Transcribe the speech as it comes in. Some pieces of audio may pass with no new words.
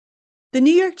The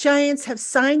New York Giants have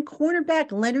signed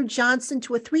cornerback Leonard Johnson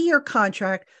to a 3-year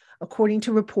contract, according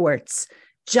to reports.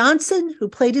 Johnson, who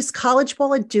played his college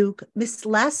ball at Duke, missed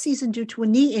last season due to a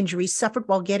knee injury suffered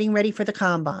while getting ready for the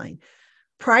combine.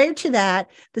 Prior to that,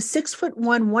 the 6'1",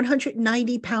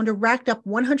 190-pounder racked up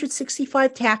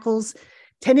 165 tackles,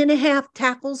 10.5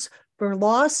 tackles for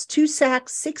loss, 2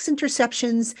 sacks, 6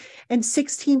 interceptions, and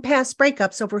 16 pass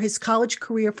breakups over his college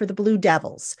career for the Blue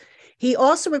Devils. He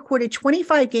also recorded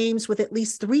 25 games with at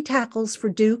least 3 tackles for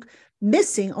Duke,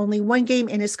 missing only 1 game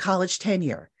in his college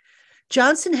tenure.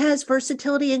 Johnson has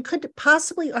versatility and could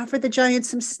possibly offer the Giants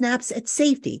some snaps at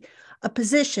safety, a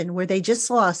position where they just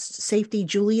lost safety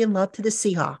Julian Love to the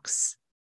Seahawks.